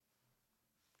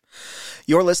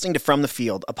You're listening to From the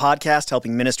Field, a podcast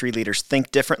helping ministry leaders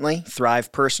think differently,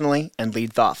 thrive personally, and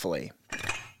lead thoughtfully.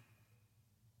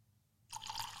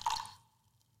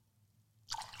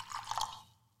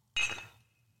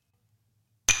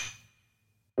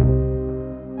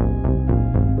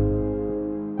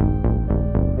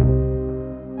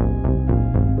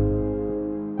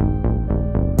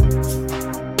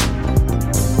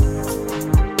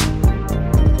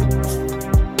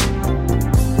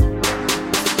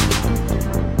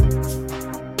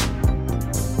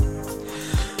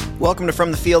 Welcome to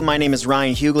From the Field. My name is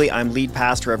Ryan Hughley. I'm lead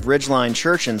pastor of Ridgeline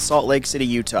Church in Salt Lake City,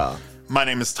 Utah. My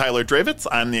name is Tyler Dravitz.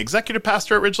 I'm the executive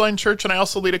pastor at Ridgeline Church, and I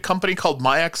also lead a company called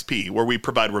MyXP, where we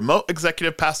provide remote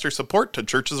executive pastor support to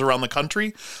churches around the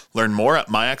country. Learn more at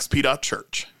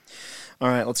myxp.church. All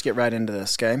right, let's get right into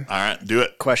this, okay? All right, do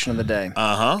it. Question of the day.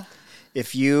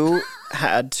 If you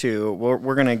had to,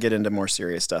 we're going to get into more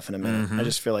serious stuff in a minute. I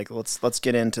just feel like let's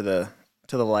get into the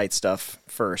light stuff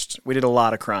first. We did a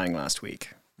lot of crying last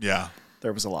week. Yeah.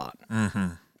 There was a lot.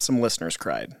 Some listeners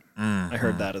cried. I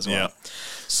heard that as well. Yeah.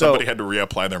 So Somebody had to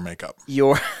reapply their makeup.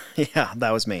 Yeah, that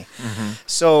was me.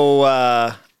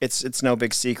 So it's no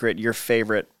big secret.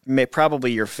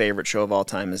 Probably your favorite show of all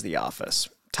time is The Office.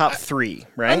 Top 3,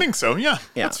 right? I think so. Yeah.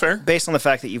 That's fair. Based on the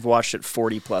fact that you've watched it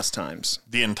 40 plus times.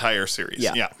 The entire series.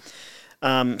 Yeah.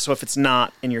 So if it's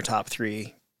not in your top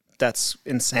 3, that's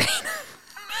insane.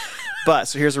 But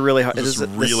so here's a really hard. This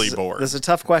is a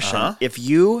tough question. If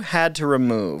you had to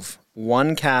remove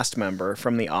one cast member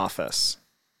from The Office,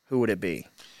 who would it be?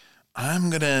 I'm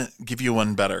going to give you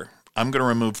one better. I'm going to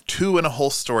remove 2 in a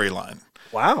whole storyline.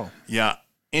 Wow. Yeah.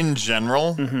 In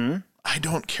general, I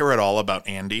don't care at all about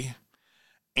Andy.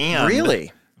 And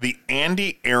really? The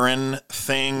Andy Aaron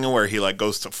thing where he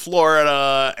goes to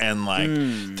Florida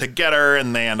and together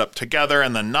and they end up together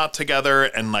and then not together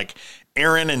and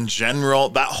Aaron in general,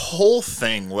 that whole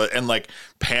thing, and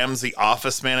Pam's the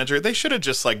office manager, they should have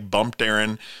just bumped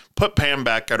Aaron, put Pam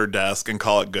back at her desk and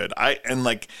call it good.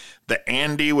 The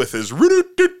Andy with his and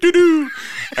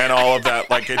all of that,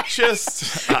 it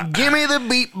just give me the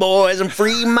beat, boys, and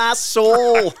free my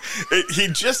soul. He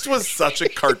just was such a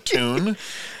cartoon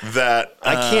that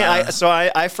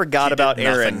I forgot about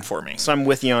Aaron for me. So I'm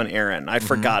with you on Aaron. I'd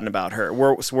forgotten about her.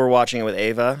 We're watching it with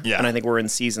Ava, yeah, and I think we're in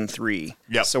season 3.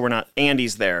 Yep. So we're not.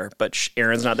 Andy's there, but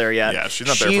Aaron's not there yet. Yeah, she's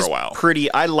not there for a while. Pretty.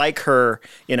 I like her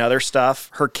in other stuff.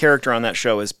 Her character on that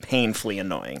show is painfully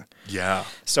annoying. Yeah.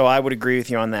 So I would agree with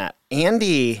you on that.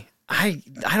 Andy, I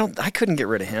couldn't get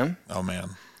rid of him. Oh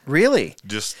man. Really?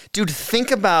 Dude,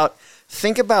 think about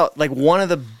one of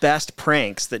the best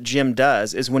pranks that Jim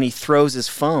does is when he throws his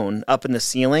phone up in the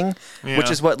ceiling,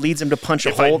 which is what leads him to punch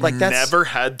a hole. If I never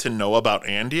had to know about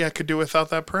Andy, I could do without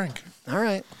that prank. All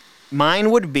right.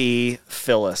 Mine would be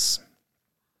Phyllis.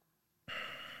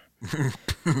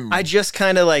 I just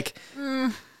kind of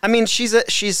I mean, she's OG.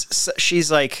 She's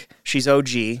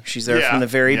there from the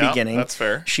very beginning. That's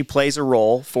fair. She plays a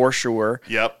role for sure.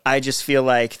 Yep. I just feel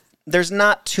like there's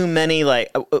not too many,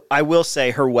 I will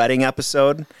say her wedding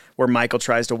episode where Michael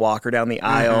tries to walk her down the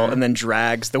aisle and then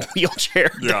drags the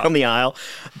wheelchair down the aisle.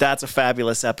 That's a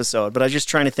fabulous episode. But I was just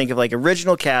trying to think of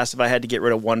original cast if I had to get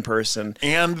rid of one person.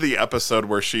 And the episode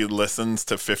where she listens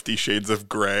to 50 Shades of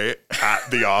Grey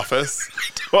at the office.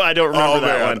 I don't remember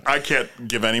that one. I can't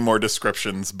give any more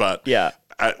descriptions, but yeah.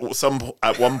 At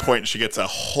one point she gets a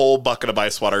whole bucket of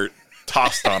ice water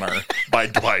tossed on her by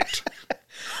Dwight.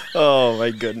 Oh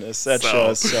my goodness, that show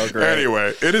is so great.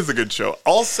 Anyway, it is a good show.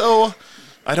 Also,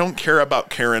 I don't care about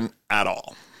Karen at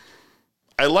all.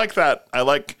 I like that. I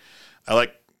like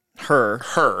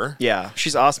her. Yeah,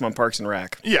 she's awesome on Parks and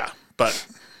Rec. Yeah, but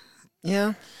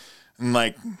yeah, and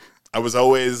I was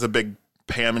always a big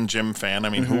Pam and Jim fan. I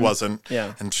mean, who wasn't?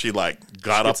 Yeah, and she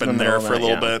got up in there for a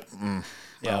little bit. I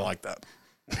don't like that.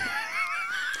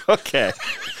 Okay,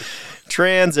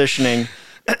 transitioning.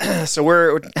 So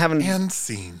we're having and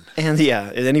scene. And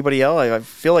anybody else? I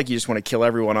feel like you just want to kill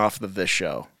everyone off of this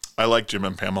show. I like Jim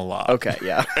and Pam a lot. Okay,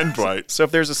 yeah. And Dwight. So if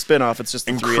there's a spinoff, it's just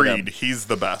the three of them. And Creed, he's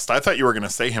the best. I thought you were going to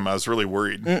say him. I was really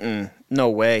worried. No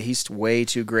way. He's way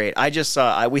too great. I just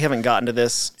saw, we haven't gotten to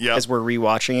this as we're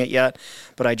rewatching it yet,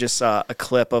 but I just saw a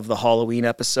clip of the Halloween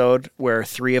episode where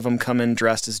 3 of them come in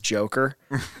dressed as Joker,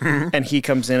 and he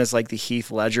comes in as the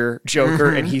Heath Ledger Joker,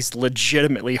 and he's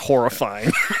legitimately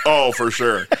horrifying. Oh, for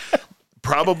sure.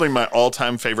 Probably my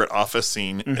all-time favorite Office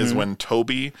scene is when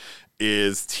Toby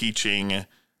is teaching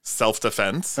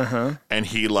self-defense, and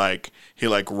he writes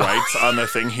on the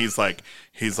thing. He's like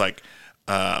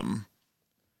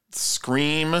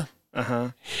scream,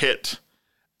 hit,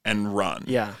 and run.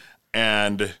 Yeah.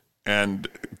 And And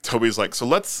Toby's like, so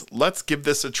let's give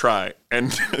this a try.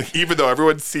 And even though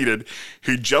everyone's seated,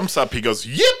 he jumps up, he goes,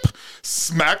 yip,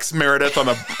 smacks Meredith on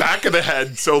the back of the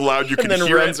head so loud you can hear it. And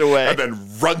then runs away. And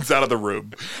then runs out of the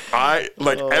room. I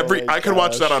could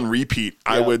watch that on repeat.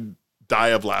 Yeah. I would die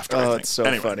of laughter. Oh, it's so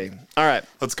funny. All right.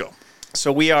 Let's go.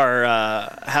 So we are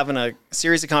having a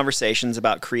series of conversations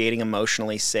about creating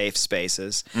emotionally safe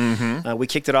spaces. Mm-hmm. We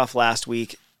kicked it off last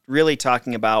week, really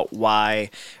talking about why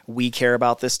we care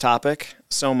about this topic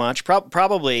so much,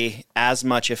 probably as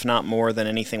much, if not more, than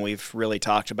anything we've really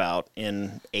talked about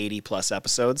in 80 plus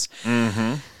episodes.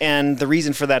 Mm-hmm. And the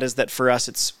reason for that is that for us,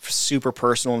 it's super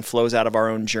personal and flows out of our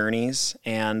own journeys.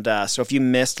 And so if you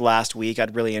missed last week,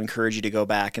 I'd really encourage you to go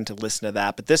back and to listen to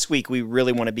that. But this week, we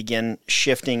really want to begin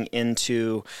shifting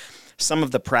into some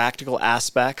of the practical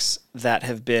aspects that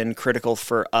have been critical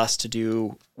for us to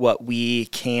do what we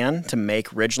can to make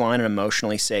Ridgeline an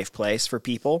emotionally safe place for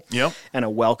people. Yep. And a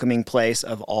welcoming place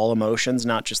of all emotions,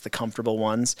 not just the comfortable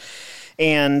ones.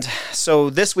 And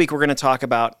so this week we're going to talk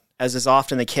about, as is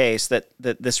often the case, that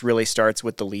this really starts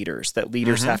with the leaders, that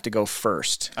leaders have to go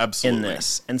first in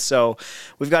this. And so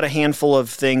we've got a handful of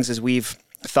things as we've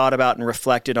thought about and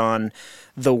reflected on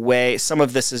the way some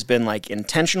of this has been like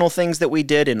intentional things that we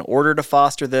did in order to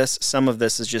foster this. Some of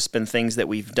this has just been things that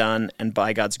we've done, and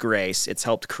by God's grace, it's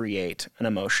helped create an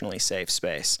emotionally safe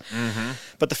space. Mm-hmm.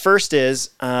 But the first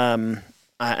is, and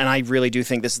I really do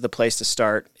think this is the place to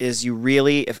start, is you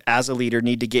really, if as a leader,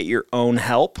 need to get your own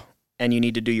help and you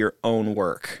need to do your own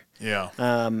work. Yeah.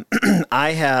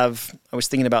 I was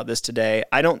thinking about this today.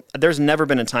 There's never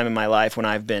been a time in my life when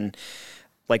I've been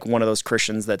like one of those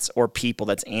Christians or people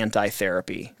that's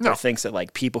anti-therapy, or thinks that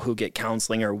like people who get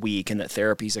counseling are weak and that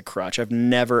therapy's a crutch. I've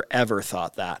never, ever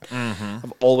thought that. Mm-hmm.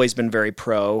 I've always been very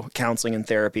pro counseling and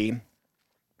therapy.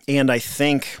 And I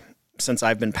think since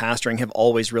I've been pastoring, have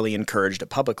always really encouraged it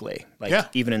publicly,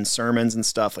 even in sermons and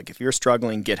stuff, like if you're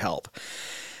struggling, get help.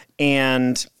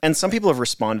 And some people have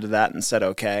responded to that and said,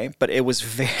 okay, but it was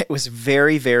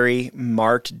very, very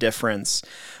marked difference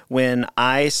when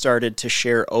I started to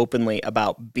share openly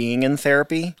about being in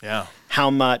therapy. Yeah.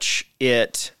 How much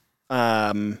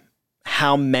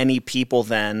how many people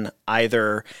then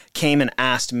either came and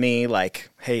asked me like,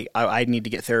 hey, I need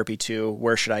to get therapy too.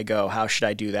 Where should I go? How should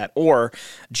I do that? Or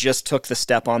just took the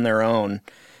step on their own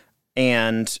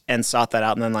and sought that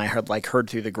out. And then I heard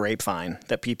through the grapevine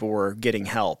that people were getting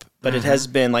help. But it has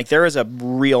been like, there is a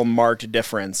real marked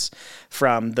difference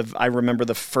from I remember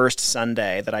the first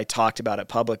Sunday that I talked about it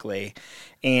publicly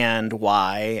and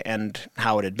why and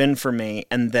how it had been for me.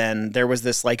 And then there was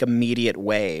this like immediate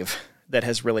wave that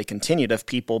has really continued of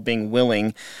people being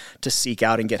willing to seek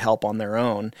out and get help on their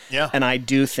own. Yeah. And I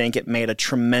do think it made a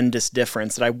tremendous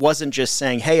difference that I wasn't just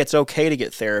saying, hey, it's okay to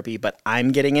get therapy, but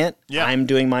I'm getting it. Yeah. I'm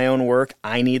doing my own work.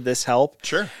 I need this help.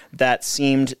 Sure. That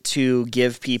seemed to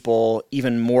give people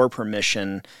even more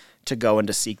permission to go and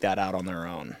to seek that out on their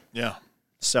own. Yeah.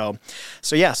 So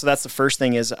that's the first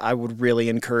thing is I would really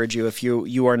encourage you, if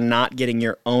you are not getting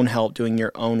your own help doing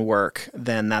your own work,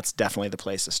 then that's definitely the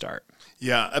place to start.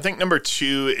 Yeah, I think number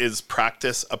 2 is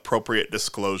practice appropriate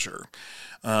disclosure.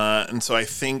 And so I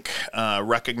think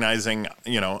recognizing,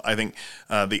 I think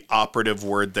the operative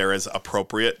word there is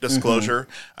appropriate disclosure.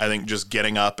 Mm-hmm. I think just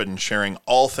getting up and sharing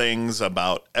all things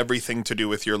about everything to do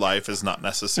with your life is not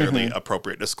necessarily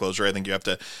appropriate disclosure. I think you have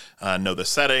to know the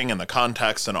setting and the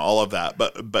context and all of that.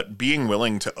 But being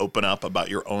willing to open up about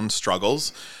your own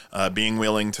struggles, being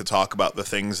willing to talk about the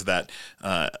things that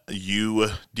you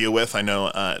deal with. I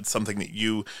know it's something that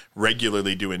you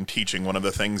regularly do in teaching. One of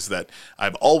the things that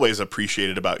I've always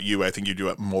appreciated about you, I think you do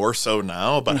it more so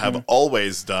now, but have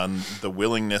always done, the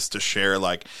willingness to share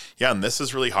like, yeah, and this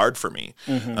is really hard for me.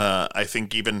 I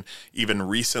think even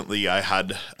recently I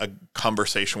had a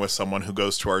conversation with someone who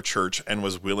goes to our church and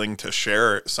was willing to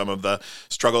share some of the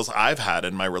struggles I've had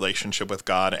in my relationship with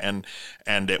God.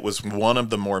 And it was one of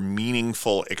the more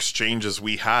meaningful exchanges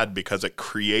we had because it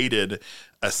created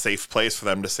a safe place for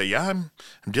them to say, yeah,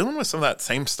 I'm dealing with some of that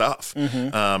same stuff.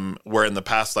 Where in the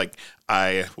past, like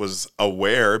I was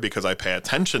aware because I pay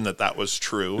attention that was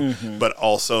true, but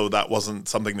also that wasn't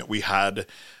something that we had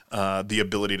the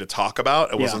ability to talk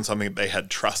about. It wasn't something that they had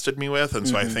trusted me with. And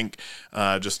so I think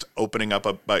just opening up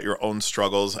about your own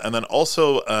struggles, and then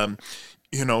also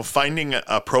finding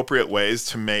appropriate ways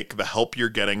to make the help you're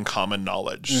getting common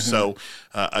knowledge. So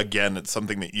again, it's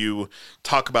something that you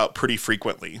talk about pretty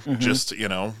frequently. Just,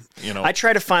 I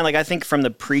try to find, like, I think from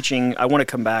the preaching, I want to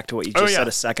come back to what you just said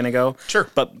a second ago. Sure.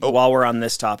 But while we're on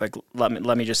this topic, let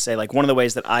me just say, like, one of the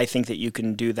ways that I think that you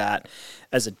can do that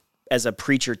as a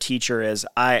preacher teacher is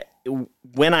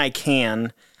when I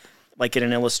can, like in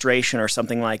an illustration or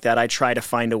something like that, I try to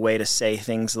find a way to say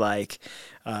things like,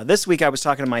 this week I was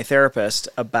talking to my therapist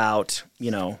about,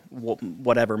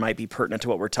 whatever might be pertinent to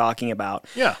what we're talking about.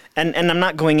 Yeah. And I'm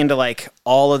not going into like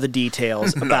all of the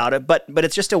details about it, but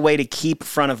it's just a way to keep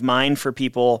front of mind for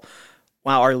people.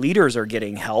 Wow, our leaders are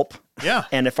getting help. Yeah.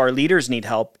 And if our leaders need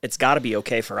help, it's got to be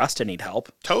okay for us to need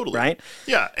help. Totally. Right?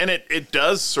 Yeah. And it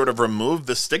does sort of remove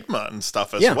the stigma and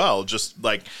stuff as well. Just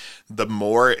like the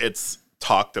more it's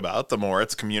talked about, the more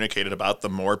it's communicated about, the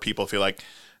more people feel like,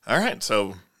 all right,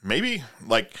 so maybe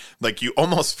like you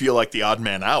almost feel like the odd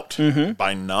man out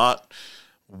by not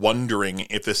wondering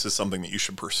if this is something that you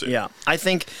should pursue. Yeah. I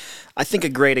think a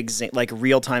great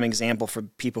real-time example for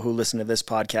people who listen to this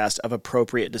podcast of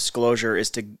appropriate disclosure is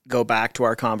to go back to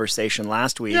our conversation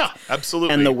last week. Yeah,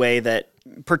 absolutely. And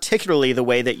particularly the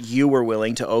way that you were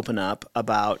willing to open up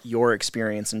about your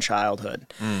experience in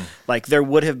childhood. Like there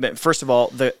would have been, first of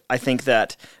all, I think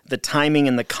that the timing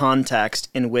and the context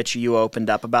in which you opened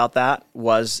up about that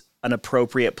was an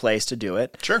appropriate place to do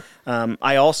it. Sure. I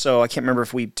can't remember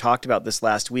if we talked about this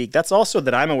last week. That's also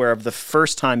that I'm aware of the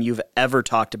first time you've ever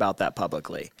talked about that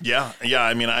publicly. Yeah. Yeah.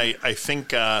 I mean, I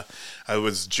think I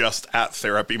was just at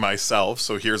therapy myself.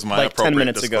 So here's my like appropriate 10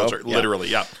 minutes disclosure. ago. Literally.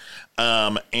 Yeah.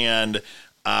 And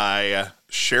I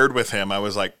shared with him, I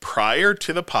was like, prior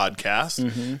to the podcast,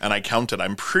 and I counted,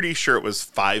 I'm pretty sure it was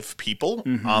 5 people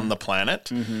on the planet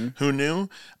who knew.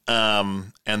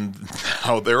 And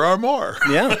now there are more.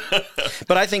 Yeah.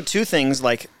 But I think 2 things,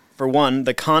 like, for one,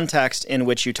 the context in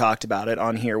which you talked about it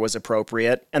on here was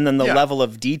appropriate, and then the level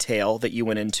of detail that you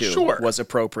went into was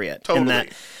appropriate. Totally. And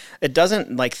that it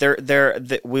doesn't, like,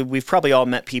 we've probably all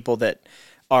met people that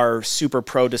are super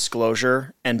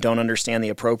pro-disclosure and don't understand the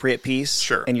appropriate piece.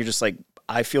 Sure. And you're just like,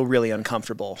 I feel really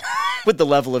uncomfortable with the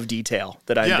level of detail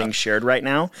that I'm being shared right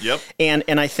now. Yep. And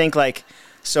I think, like,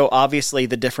 so obviously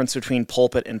the difference between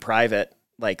pulpit and private,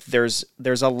 like there's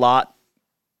a lot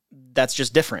that's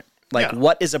just different. Like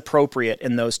what is appropriate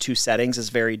in those 2 settings is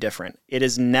very different.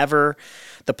 The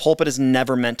pulpit is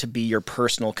never meant to be your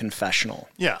personal confessional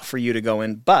for you to go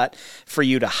in, but for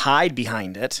you to hide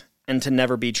behind it and to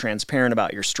never be transparent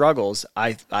about your struggles,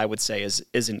 I would say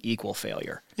is an equal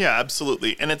failure. Yeah,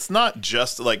 absolutely. And it's not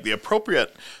just like the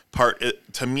appropriate part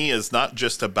to me is not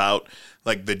just about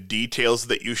like the details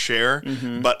that you share,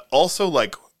 but also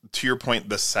like to your point,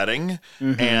 the setting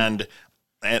and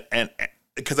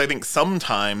because I think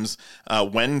sometimes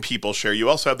when people share, you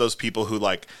also have those people who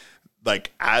like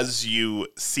as you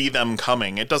see them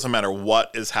coming, it doesn't matter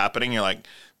what is happening. You're like,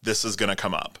 this is going to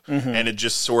come up. And it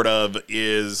just sort of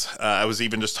is, I was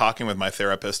even just talking with my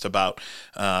therapist about,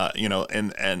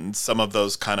 and some of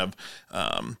those kind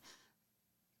of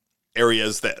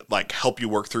areas that like help you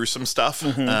work through some stuff.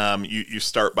 You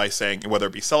start by saying, whether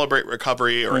it be Celebrate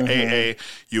Recovery or AA,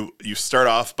 you start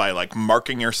off by like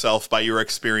marking yourself by your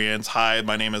experience. Hi,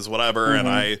 my name is whatever, and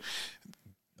I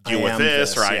deal with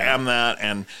this, or I am that,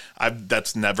 and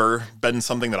that's never been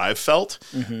something that I've felt.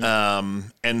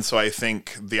 And so I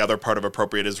think the other part of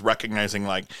appropriate is recognizing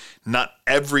like not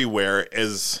everywhere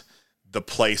is the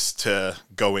place to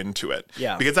go into it.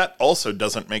 Yeah. Because that also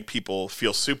doesn't make people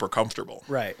feel super comfortable.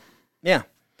 Right. Yeah.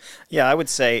 Yeah, I would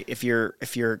say if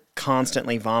you're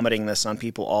constantly vomiting this on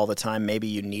people all the time, maybe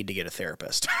you need to get a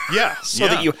therapist. Yeah. So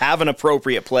that you have an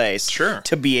appropriate place Sure.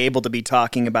 to be able to be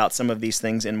talking about some of these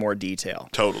things in more detail.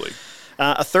 Totally.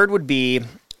 A third would be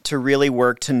to really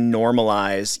work to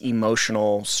normalize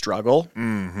emotional struggle.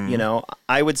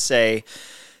 I would say,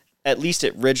 at least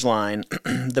at Ridgeline,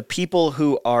 the people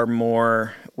who are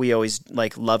more, we always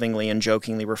like lovingly and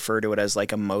jokingly refer to it as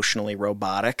like emotionally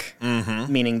robotic,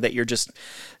 meaning that you're just,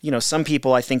 some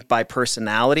people I think by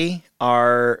personality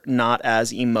are not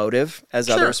as emotive as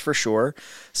others for sure.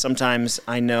 Sometimes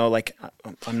I know like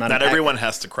I'm not everyone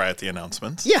has to cry at the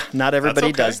announcements. Yeah, not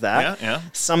everybody does that. Yeah.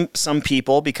 Some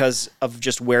people, because of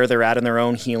just where they're at in their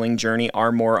own healing journey,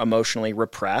 are more emotionally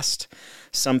repressed.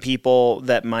 Some people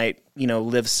that might,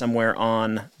 live somewhere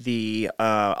on the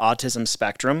autism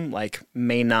spectrum, like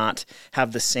may not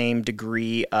have the same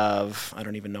degree of, I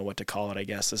don't even know what to call it, I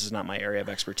guess. This is not my area of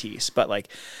expertise, but like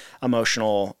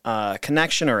emotional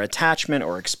connection or attachment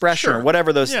or expression or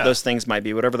whatever those things might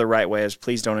be, whatever the right way is.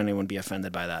 Please don't anyone be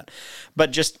offended by that.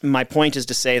 But just my point is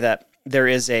to say that there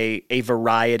is a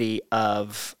variety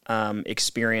of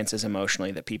experiences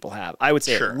emotionally that people have. I would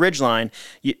say at Ridgeline,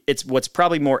 it's what's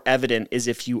probably more evident is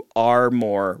if you are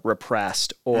more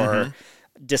repressed or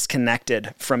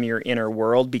disconnected from your inner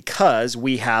world, because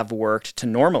we have worked to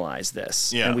normalize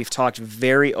this. Yeah. And we've talked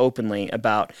very openly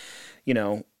about,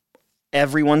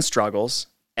 everyone struggles.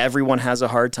 Everyone has a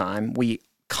hard time. We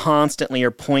constantly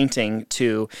are pointing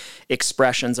to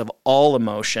expressions of all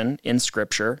emotion in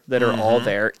Scripture that are all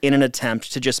there in an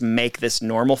attempt to just make this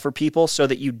normal for people, so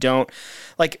that you don't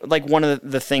like one of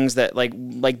the things that like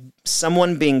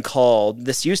someone being called,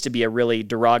 this used to be a really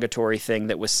derogatory thing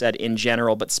that was said in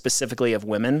general, but specifically of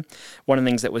women. One of the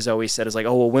things that was always said is like,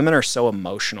 oh, well, women are so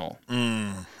emotional,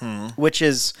 which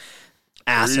is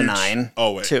asinine.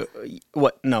 Oh, wait.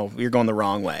 What? No, you're going the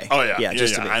wrong way. Oh, yeah.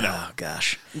 I know. Oh,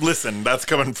 gosh. Listen, that's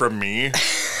coming from me.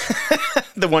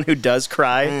 The one who does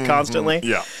cry constantly.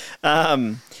 Yeah.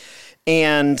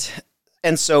 And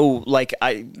so, like,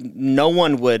 no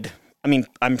one would, I mean,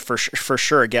 I'm for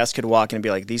sure a guest could walk in and be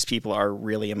like, these people are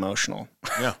really emotional.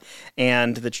 Yeah.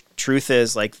 And the truth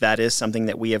is, like, that is something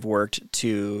that we have worked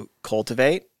to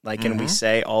cultivate. Like, and we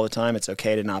say all the time, it's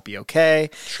okay to not be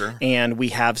okay. Sure. And we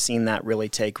have seen that really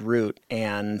take root,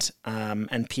 and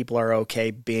people are okay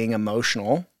being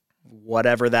emotional,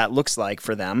 whatever that looks like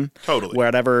for them. Totally.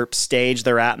 Whatever stage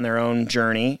they're at in their own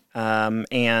journey.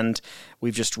 And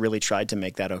we've just really tried to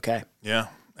make that okay. Yeah,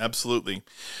 absolutely.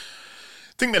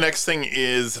 I think the next thing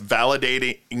is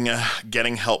validating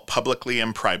getting help publicly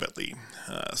and privately.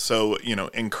 So,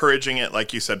 encouraging it,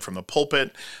 like you said, from the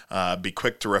pulpit, be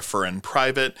quick to refer in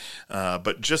private,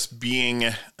 but just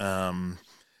being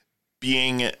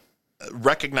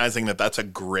recognizing that that's a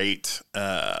great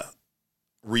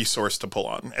resource to pull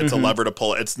on. It's a lever to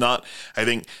pull. It's not, I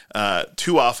think,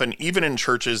 too often, even in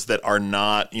churches that are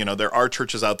not, there are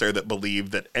churches out there that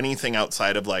believe that anything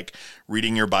outside of like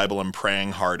reading your Bible and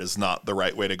praying hard is not the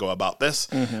right way to go about this.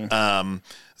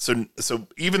 So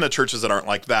even the churches that aren't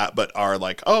like that, but are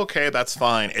like, oh, okay, that's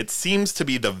fine. It seems to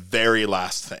be the very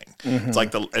last thing.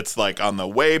 It's like on the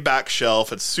way back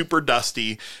shelf. It's super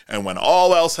dusty, and when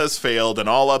all else has failed and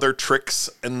all other tricks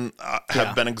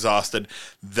have been exhausted,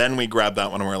 then we grab that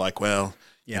one and we're like, well,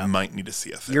 you might need to see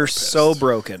a therapist. You're so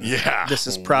broken. Yeah, this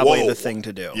is probably the thing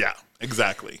to do. Yeah,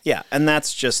 exactly. Yeah, and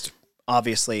that's just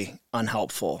obviously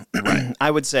unhelpful. Right. I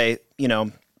would say,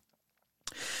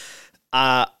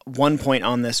 one point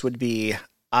on this would be,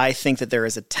 I think that there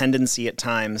is a tendency at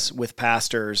times with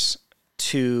pastors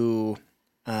to,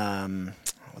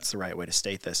 what's the right way to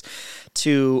state this?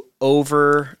 To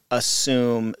over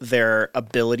assume their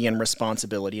ability and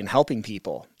responsibility in helping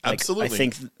people. Absolutely. I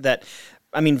think that,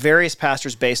 various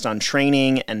pastors based on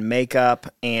training and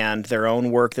makeup and their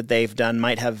own work that they've done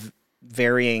might have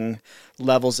varying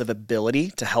levels of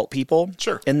ability to help people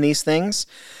in these things.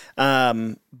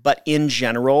 But in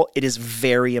general, it is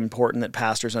very important that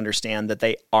pastors understand that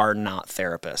they are not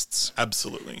therapists.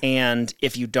 Absolutely. And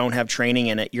if you don't have training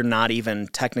in it, you're not even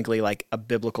technically like a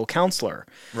biblical counselor.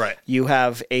 Right. You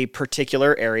have a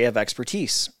particular area of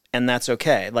expertise, and that's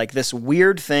okay. Like this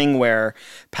weird thing where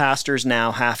pastors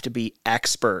now have to be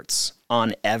experts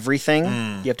on everything.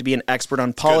 You have to be an expert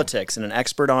on politics and an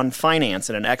expert on finance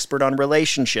and an expert on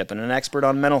relationship and an expert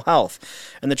on mental health.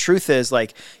 And the truth is,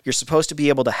 like, you're supposed to be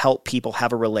able to help people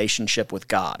have a relationship with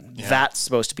God. Yeah. That's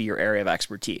supposed to be your area of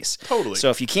expertise. Totally. So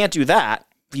if you can't do that,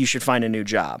 you should find a new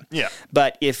job. Yeah.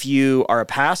 But if you are a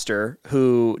pastor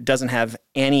who doesn't have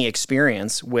any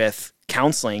experience with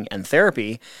counseling and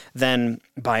therapy, then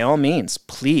by all means,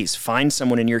 please find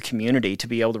someone in your community to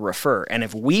be able to refer. And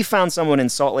if we found someone in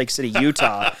Salt Lake City,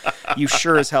 Utah, you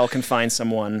sure as hell can find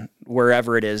someone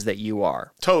wherever it is that you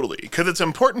are. Totally. Because it's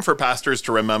important for pastors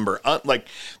to remember,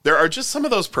 there are just some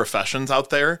of those professions out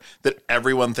there that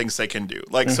everyone thinks they can do.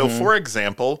 Like, so for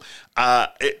example,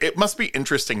 it must be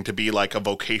interesting to be like a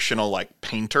vocational, like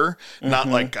painter, not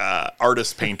like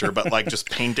artist painter, but like just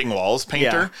painting walls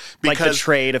painter. Because, like the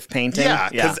trade of painting. Yeah,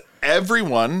 because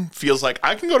everyone feels like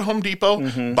I can go to Home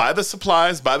Depot, buy the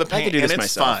supplies, buy the paint, and it's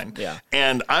myself. Fine. Yeah.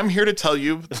 And I'm here to tell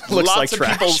you, lots like of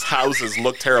trash. People's houses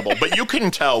look terrible, but you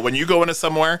can tell when you go into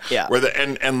somewhere where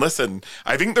and listen,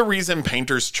 I think the reason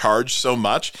painters charge so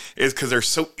much is because they're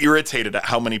so irritated at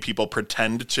how many people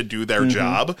pretend to do their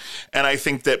job. And I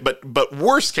think that, but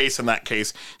worst case in that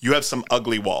case, you have some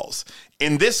ugly walls.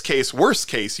 In this case, worst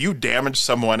case, you damage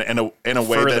someone in a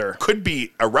way that could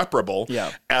be irreparable,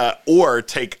 or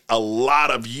take a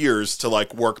lot of years to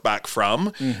like work back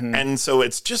from. And so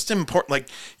it's just important. Like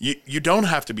you don't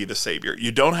have to be the savior.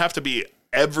 You don't have to be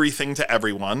everything to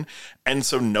everyone. And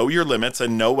so know your limits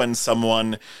and know when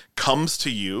someone comes to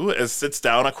you, sits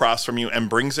down across from you and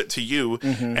brings it to you,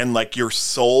 and like your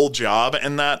sole job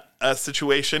in that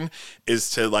situation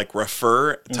is to like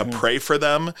refer, to pray for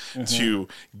them, to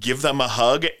give them a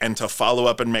hug, and to follow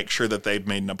up and make sure that they've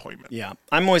made an appointment. Yeah.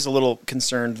 I'm always a little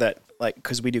concerned that, like,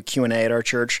 because we do Q&A at our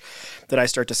church, that I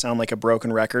start to sound like a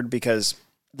broken record, because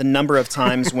the number of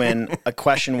times when a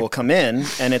question will come in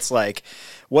and it's like,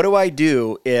 what do I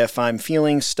do if I'm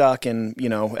feeling stuck in,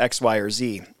 X, Y, or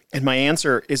Z? And my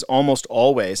answer is almost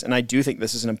always, and I do think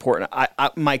this is an important,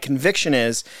 my conviction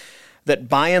is that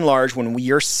by and large, when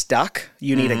you're stuck,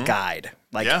 you need a guide.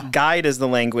 Guide is the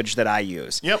language that I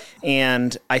use. Yep.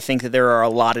 And I think that there are a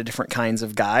lot of different kinds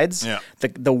of guides. Yeah.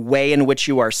 The way in which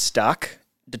you are stuck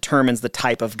determines the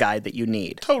type of guide that you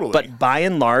need. Totally. But by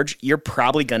and large, you're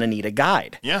probably going to need a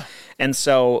guide. Yeah. And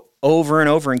so over and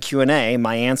over in Q&A,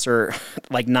 my answer,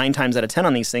 9 times out of 10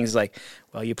 on these things is like,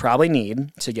 well, you probably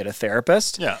need to get a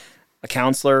therapist, a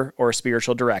counselor, or a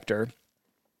spiritual director,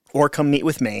 or come meet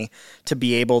with me to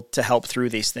be able to help through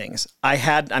these things. I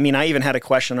even had a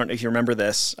question, I don't know if you remember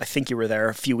this, I think you were there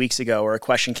a few weeks ago, where a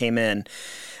question came in,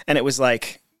 and it was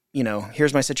like,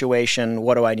 here's my situation,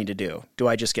 what do I need to do? Do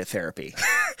I just get therapy?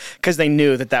 Because they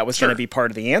knew that was going to be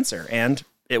part of the answer, and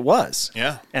it was.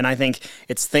 Yeah. And I think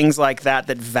it's things like that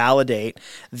validate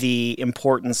the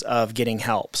importance of getting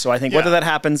help. So I think whether that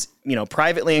happens,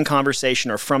 privately in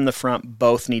conversation or from the front,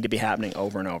 both need to be happening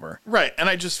over and over. Right. And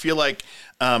I just feel like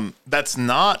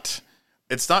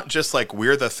it's not just like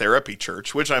we're the therapy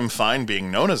church, which I'm fine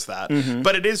being known as that,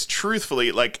 but it is truthfully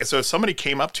so if somebody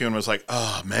came up to you and was like,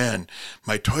 oh man,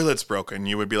 my toilet's broken,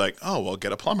 you would be like, oh, well,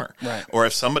 get a plumber. Right. Or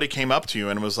if somebody came up to you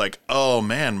and was like, oh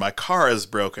man, my car is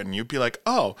broken, you'd be like,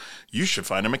 oh, you should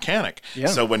find a mechanic. Yeah.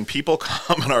 So when people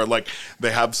come and are like,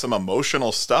 they have some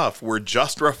emotional stuff, we're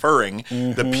just referring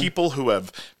the people who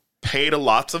have paid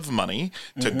lots of money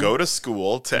to go to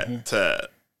school to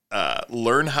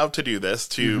learn how to do this,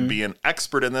 to be an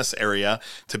expert in this area,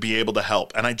 to be able to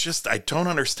help. And I don't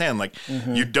understand.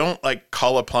 You don't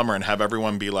call a plumber and have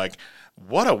everyone be like,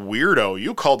 what a weirdo.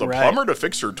 You called a plumber to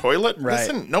fix your toilet? Right.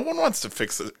 Listen, no one wants to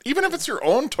fix it. Even if it's your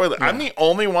own toilet. Yeah. I'm the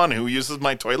only one who uses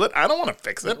my toilet. I don't want to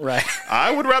fix it. Right.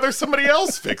 I would rather somebody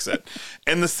else fix it.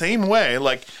 In the same way,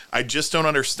 I just don't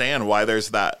understand why there's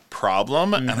that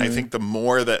problem. And I think the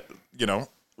more that,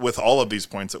 with all of these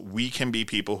points, that we can be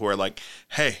people who are like,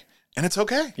 hey, and it's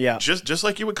okay. Yeah. Just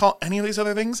like you would call any of these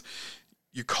other things,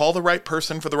 you call the right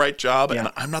person for the right job,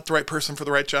 and I'm not the right person for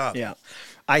the right job. Yeah.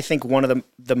 I think one of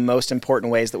the most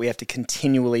important ways that we have to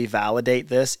continually validate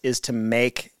this is to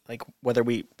make, whether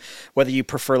you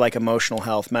prefer emotional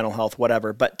health, mental health,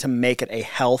 whatever, but to make it a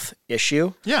health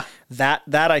issue. Yeah. That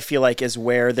I feel like is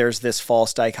where there's this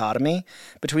false dichotomy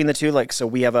between the two. So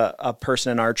we have a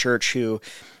person in our church who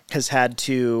has had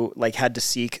to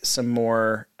seek some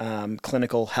more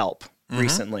clinical help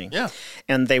recently. Yeah.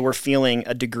 And they were feeling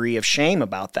a degree of shame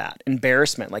about that,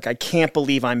 embarrassment. I can't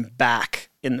believe I'm back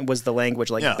was the language,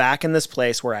 back in this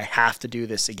place where I have to do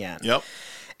this again. Yep.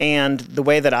 And the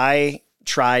way that I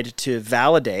tried to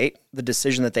validate the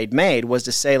decision that they'd made was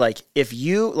to say, if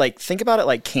you think about it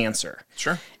like cancer.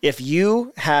 Sure. If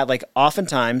you had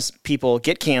oftentimes people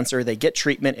get cancer, they get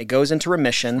treatment, it goes into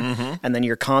remission, and then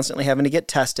you're constantly having to get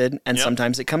tested, and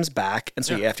sometimes it comes back, and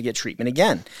so you have to get treatment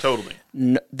again. Totally.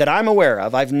 That I'm aware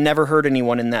of, I've never heard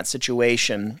anyone in that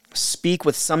situation speak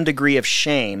with some degree of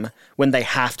shame when they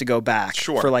have to go back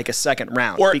for a second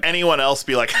round. Or anyone else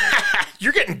be like,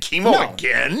 you're getting chemo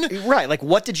again? Right.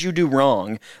 What did you do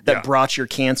wrong that brought your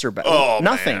cancer back? Oh,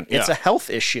 nothing. Man. It's a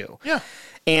health issue. Yeah.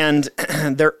 And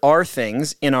there are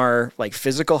things in our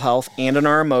physical health and in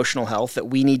our emotional health that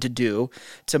we need to do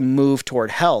to move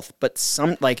toward health. But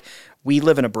we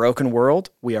live in a broken world.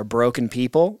 We are broken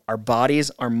people. Our bodies,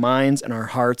 our minds, and our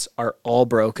hearts are all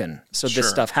broken. So this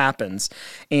stuff happens.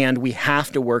 And we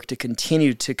have to work to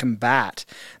continue to combat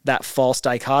that false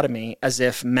dichotomy as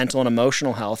if mental and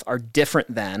emotional health are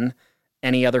different than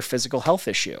any other physical health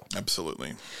issue.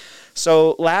 Absolutely.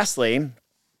 So lastly,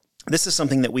 this is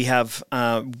something that we have,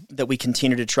 that we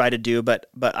continue to try to do, but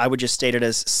I would just state it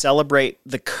as celebrate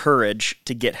the courage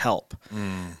to get help.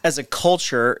 As a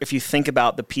culture, if you think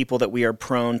about the people that we are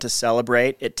prone to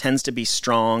celebrate, it tends to be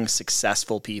strong,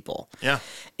 successful people. Yeah.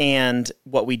 And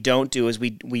what we don't do is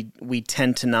we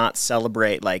tend to not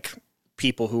celebrate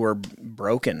people who are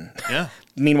broken. Yeah.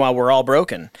 Meanwhile, we're all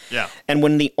broken. Yeah. And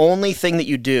when the only thing that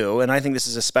you do, and I think this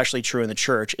is especially true in the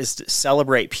church, is to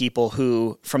celebrate people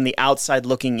who, from the outside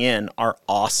looking in, are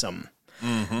awesome,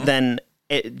 then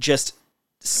it just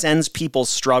sends people's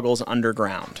struggles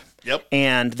underground. Yep.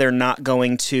 And they're not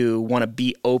going to want to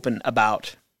be open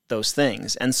about those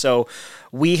things. And so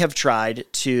we have tried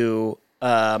to,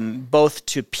 both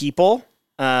to people,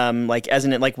 when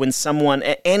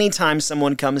anytime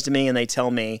someone comes to me and they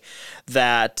tell me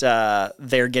that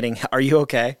they're getting, are you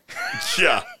okay?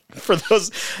 Yeah. For those,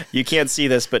 you can't see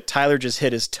this, but Tyler just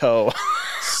hit his toe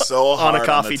so hard on a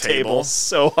coffee table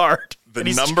so hard. The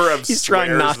number of he's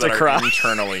trying not to cry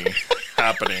internally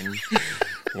happening.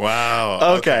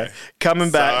 Wow. Okay.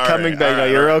 Coming back. No,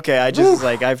 you're okay. I just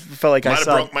I felt like I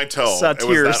broke my toe. Saw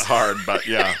tears. It was that hard, but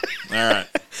yeah. All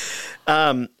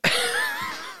right.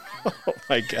 Oh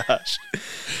my gosh.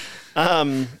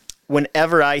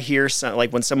 Whenever I hear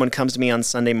when someone comes to me on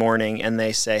Sunday morning and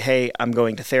they say, "Hey, I'm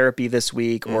going to therapy this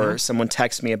week," or someone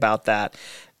texts me about that,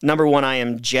 number one, I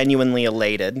am genuinely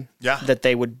elated that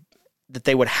they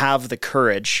would have the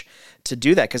courage to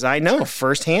do that, because I know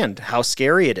firsthand how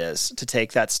scary it is to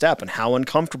take that step and how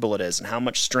uncomfortable it is and how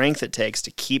much strength it takes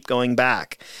to keep going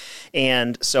back.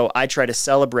 And so I try to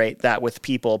celebrate that with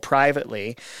people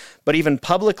privately, but even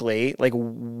publicly, like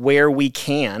where we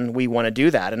can, we want to do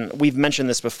that. And we've mentioned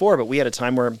this before, but we had a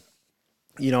time where,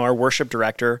 our worship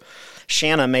director,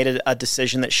 Shanna, made a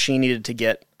decision that she needed to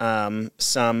get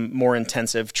some more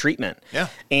intensive treatment. Yeah.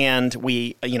 And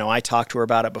I talked to her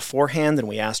about it beforehand, and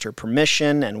we asked her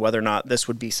permission and whether or not this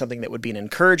would be something that would be an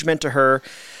encouragement to her.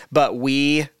 But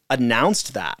we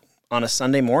announced that on a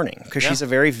Sunday morning because she's a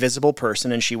very visible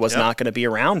person and she was not going to be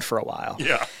around for a while.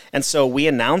 Yeah. And so we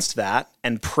announced that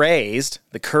and praised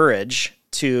the courage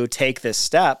to take this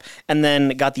step, and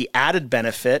then got the added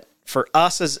benefit for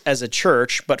us as a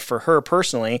church, but for her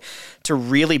personally, to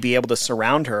really be able to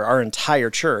surround her, our entire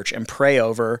church, and pray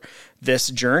over this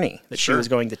journey that she was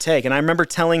going to take. And I remember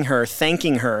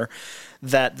thanking her,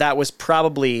 that was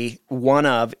probably one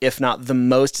of, if not the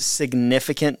most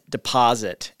significant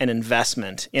deposit and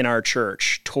investment in our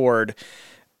church toward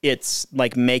it's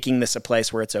like making this a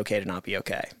place where it's okay to not be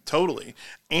okay. Totally.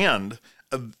 And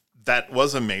that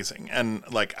was amazing. And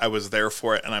I was there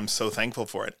for it, and I'm so thankful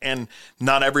for it. And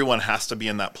not everyone has to be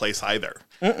in that place either.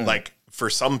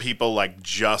 For some people,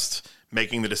 just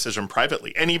making the decision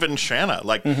privately, and even Shanna,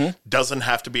 doesn't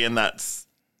have to be in that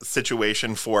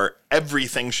situation for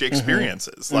everything she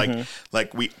experiences.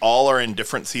 We all are in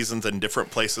different seasons and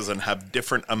different places and have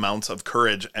different amounts of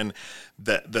courage. And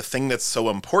the thing that's so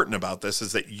important about this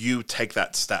is that you take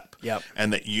that step. Yep.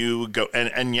 And that you go,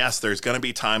 and yes, there's going to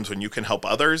be times when you can help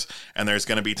others, and there's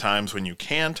going to be times when you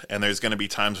can't, and there's going to be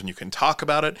times when you can talk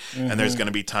about it, and there's going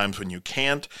to be times when you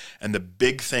can't. And the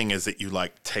big thing is that you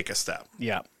take a step.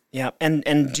 Yeah. Yeah,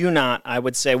 and do not, I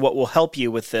would say what will help you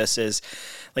with this is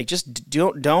just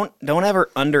don't ever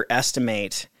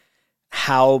underestimate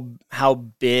how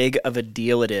big of a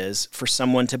deal it is for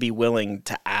someone to be willing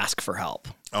to ask for help.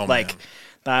 Oh, man.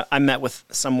 I met with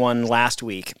someone last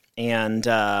week, and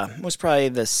it was probably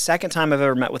the second time I've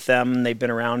ever met with them. They've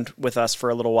been around with us for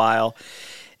a little while,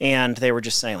 and they were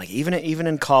just saying, even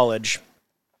in college,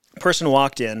 a person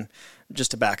walked in,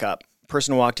 just to back up, I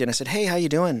said, "Hey, how you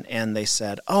doing?" And they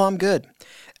said, "Oh, I'm good."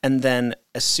 And then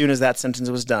as soon as that sentence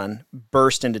was done,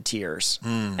 burst into tears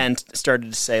and started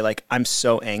to say, "I'm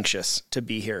so anxious to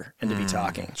be here and to be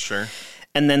talking." Sure.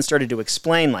 And then started to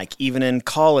explain, even in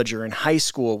college or in high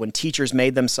school, when teachers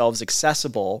made themselves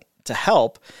accessible to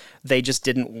help, they just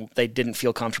didn't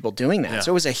feel comfortable doing that. Yeah.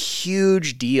 So it was a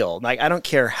huge deal. I don't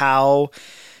care how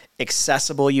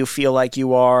accessible you feel like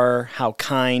you are, how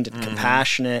kind and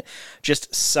compassionate,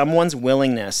 just someone's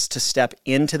willingness to step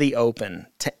into the open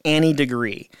to any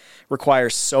degree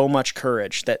requires so much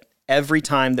courage that every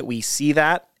time that we see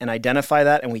that and identify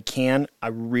that, and we can, I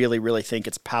really, really think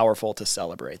it's powerful to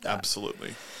celebrate that.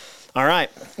 Absolutely. All right.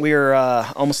 We are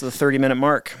almost at the 30-minute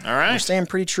mark. All right. We're staying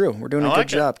pretty true. We're doing a good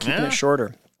job keeping it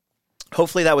shorter.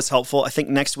 Hopefully that was helpful. I think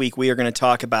next week we are going to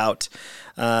talk about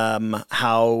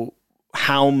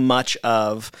how much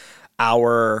of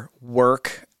our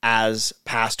work as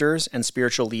pastors and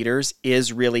spiritual leaders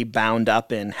is really bound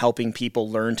up in helping people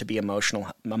learn to be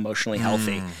emotionally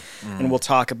healthy. And we'll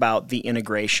talk about the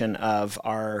integration of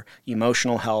our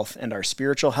emotional health and our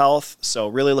spiritual health. So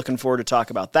really looking forward to talk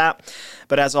about that.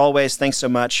 But as always, thanks so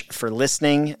much for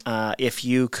listening. If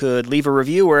you could leave a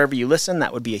review wherever you listen,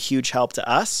 that would be a huge help to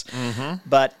us.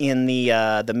 But in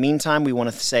the meantime, we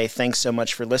want to say thanks so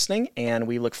much for listening, and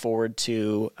we look forward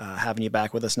to having you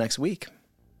back with us next week.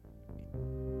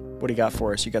 What do you got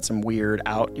for us? You got some weird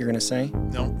out you're going to say?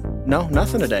 No. No?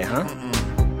 Nothing today, huh?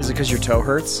 Is it because your toe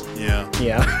hurts? Yeah.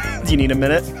 Yeah. Do you need a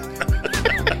minute?